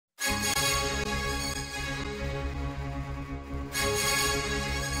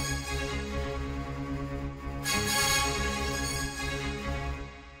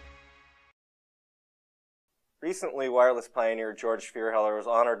Recently, wireless pioneer George Fierheller was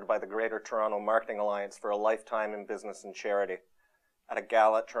honored by the Greater Toronto Marketing Alliance for a lifetime in business and charity at a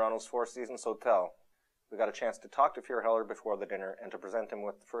gala at Toronto's Four Seasons Hotel. We got a chance to talk to Fierheller before the dinner and to present him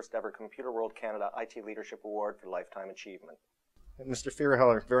with the first ever Computer World Canada IT Leadership Award for Lifetime Achievement. Mr.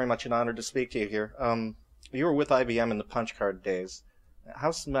 Fierheller, very much an honor to speak to you here. You were with IBM in the punch card days.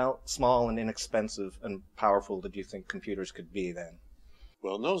 How small and inexpensive and powerful did you think computers could be then?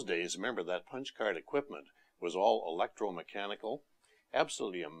 Well, in those days, remember that punch card equipment was all electromechanical,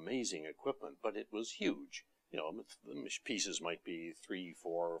 absolutely amazing equipment, but it was huge. You know, the pieces might be 3,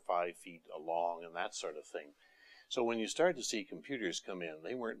 4, or 5 feet long and that sort of thing. So when you start to see computers come in,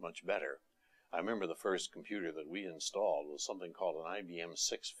 they weren't much better. I remember the first computer that we installed was something called an IBM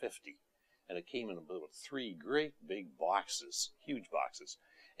 650, and it came in about 3 great big boxes, huge boxes.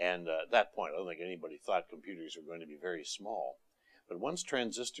 And at that point, I don't think anybody thought computers were going to be very small. But once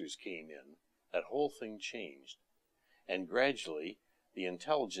transistors came in, that whole thing changed. And gradually, the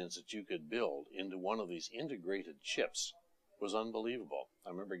intelligence that you could build into one of these integrated chips was unbelievable.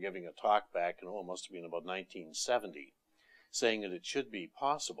 I remember giving a talk back in, it must have been about 1970, saying that it should be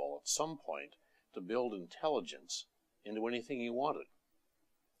possible at some point to build intelligence into anything you wanted.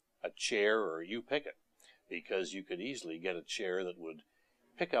 A chair, or you pick it, because you could easily get a chair that would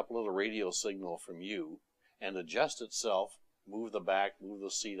pick up a little radio signal from you and adjust itself, move the back, move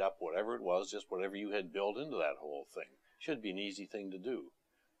the seat up, whatever it was, just whatever you had built into that whole thing. Should be an easy thing to do.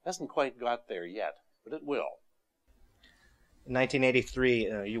 Hasn't quite got there yet, but it will. In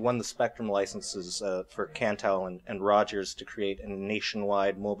 1983, you won the Spectrum licenses for Cantel and Rogers to create a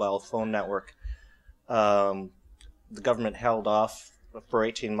nationwide mobile phone network. The government held off for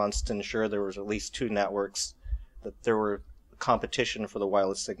 18 months to ensure there was at least 2 networks, that there were competition for the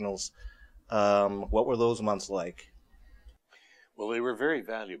wireless signals. What were those months like? Well, they were very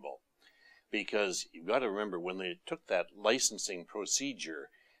valuable, because you've got to remember when they took that licensing procedure,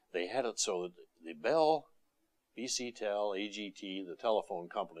 they had it so that the Bell, BCTEL, AGT, the telephone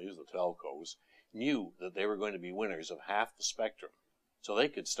companies, the telcos, knew that they were going to be winners of half the spectrum, so they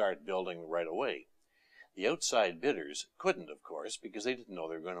could start building right away. The outside bidders couldn't, of course, because they didn't know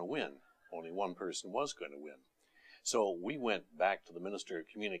they were going to win. Only one person was going to win. So we went back to the Minister of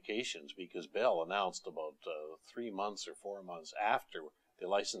Communications because Bell announced about 3 months or 4 months after the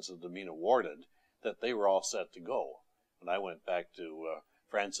licenses had been awarded that they were all set to go. And I went back to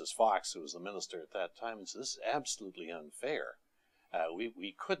Francis Fox, who was the minister at that time, and said, this is absolutely unfair.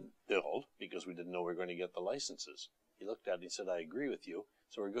 We couldn't build because we didn't know we were going to get the licenses. He looked at it and he said, I agree with you,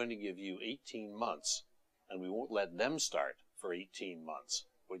 so we're going to give you 18 months, and we won't let them start for 18 months.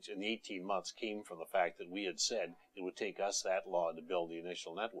 Which in the 18 months came from the fact that we had said it would take us that long to build the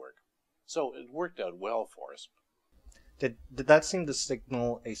initial network. So it worked out well for us. Did that seem to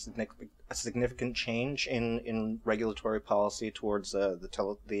signal a significant change in regulatory policy towards the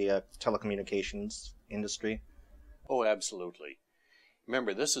telecommunications industry? Oh, absolutely.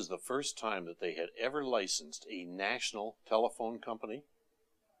 Remember, this is the first time that they had ever licensed a national telephone company.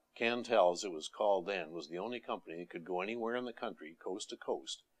 Cantel, as it was called then, was the only company that could go anywhere in the country, coast to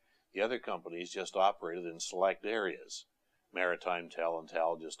coast. The other companies just operated in select areas. Maritime Tel and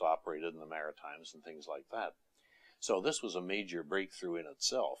Tel just operated in the Maritimes and things like that. So this was a major breakthrough in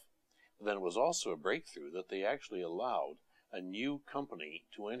itself. But then it was also a breakthrough that they actually allowed a new company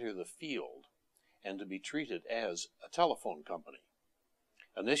to enter the field and to be treated as a telephone company.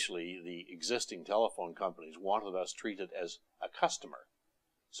 Initially, the existing telephone companies wanted us treated as a customer.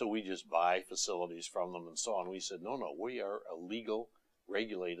 So we just buy facilities from them and so on. We said, no, we are a legal,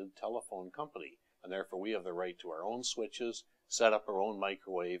 regulated telephone company, and therefore we have the right to our own switches, set up our own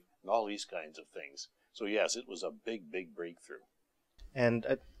microwave, and all these kinds of things. So yes, it was a big, big breakthrough. And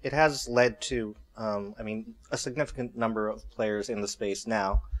it has led to, a significant number of players in the space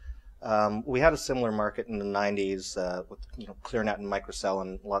now. We had a similar market in the 90s with ClearNet and Microcell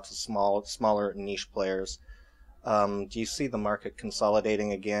and lots of smaller niche players. Do you see the market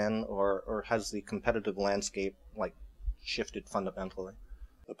consolidating again, or has the competitive landscape shifted fundamentally?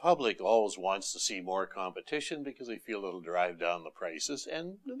 The public always wants to see more competition because they feel it'll drive down the prices,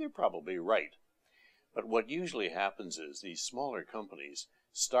 and they're probably right. But what usually happens is these smaller companies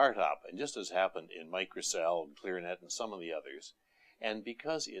start up, and just as happened in Microcell and ClearNet and some of the others, and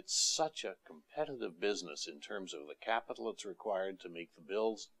because it's such a competitive business in terms of the capital that's required to make the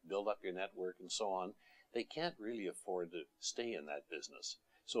build up your network and so on, they can't really afford to stay in that business.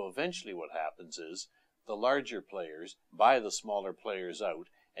 So eventually what happens is the larger players buy the smaller players out,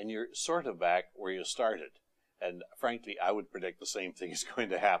 and you're sort of back where you started. And frankly, I would predict the same thing is going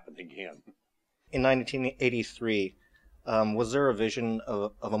to happen again. In 1983, was there a vision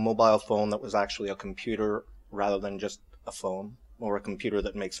of a mobile phone that was actually a computer rather than just a phone or a computer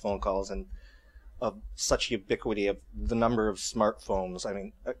that makes phone calls, and of such ubiquity of the number of smartphones, I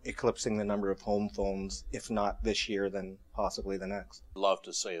mean, eclipsing the number of home phones, if not this year, then possibly the next. I'd love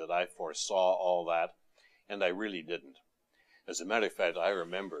to say that I foresaw all that, and I really didn't. As a matter of fact, I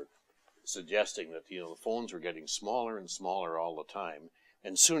remember suggesting that, the phones were getting smaller and smaller all the time,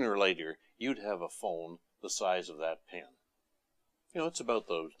 and sooner or later, you'd have a phone the size of that pen. It's about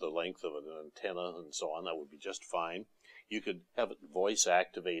the length of an antenna and so on. That would be just fine. You could have it voice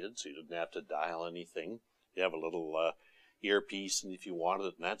activated, so you didn't have to dial anything. You have a little earpiece, and if you wanted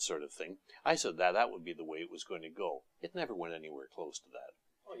it, and that sort of thing. I said that would be the way it was going to go. It never went anywhere close to that.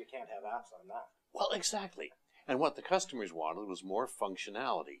 Oh, you can't have apps on that. Well, exactly. And what the customers wanted was more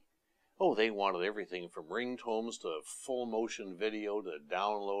functionality. Oh, they wanted everything from ringtones to full motion video to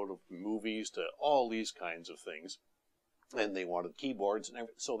download of movies to all these kinds of things. And they wanted keyboards and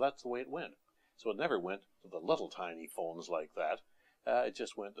everything. So that's the way it went. So it never went to the little tiny phones like that. It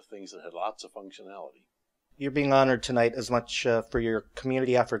just went to things that had lots of functionality. You're being honored tonight as much for your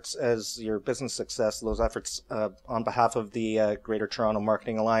community efforts as your business success. Those efforts on behalf of the Greater Toronto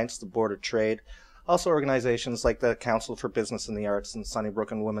Marketing Alliance, the Board of Trade, also organizations like the Council for Business and the Arts and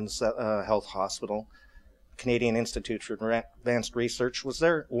Sunnybrook and Women's Health Hospital, Canadian Institute for Advanced Research. Was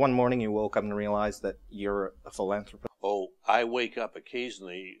there one morning you woke up and realized that you're a philanthropist? Oh, I wake up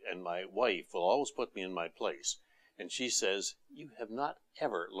occasionally, and my wife will always put me in my place. And she says, you have not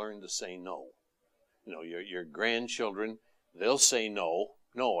ever learned to say no. Your grandchildren, they'll say no.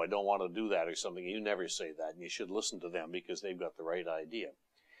 No, I don't want to do that or something. You never say that, and you should listen to them because they've got the right idea.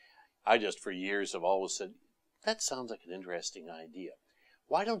 I just, for years, have always said, that sounds like an interesting idea.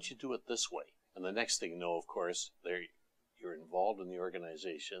 Why don't you do it this way? And the next thing you know, of course, you're involved in the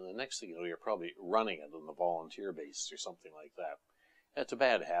organization. And the next thing you know, you're probably running it on a volunteer basis or something like that. It's a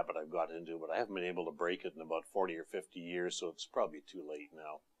bad habit I've got into, but I haven't been able to break it in about 40 or 50 years, so it's probably too late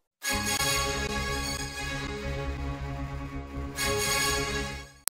now.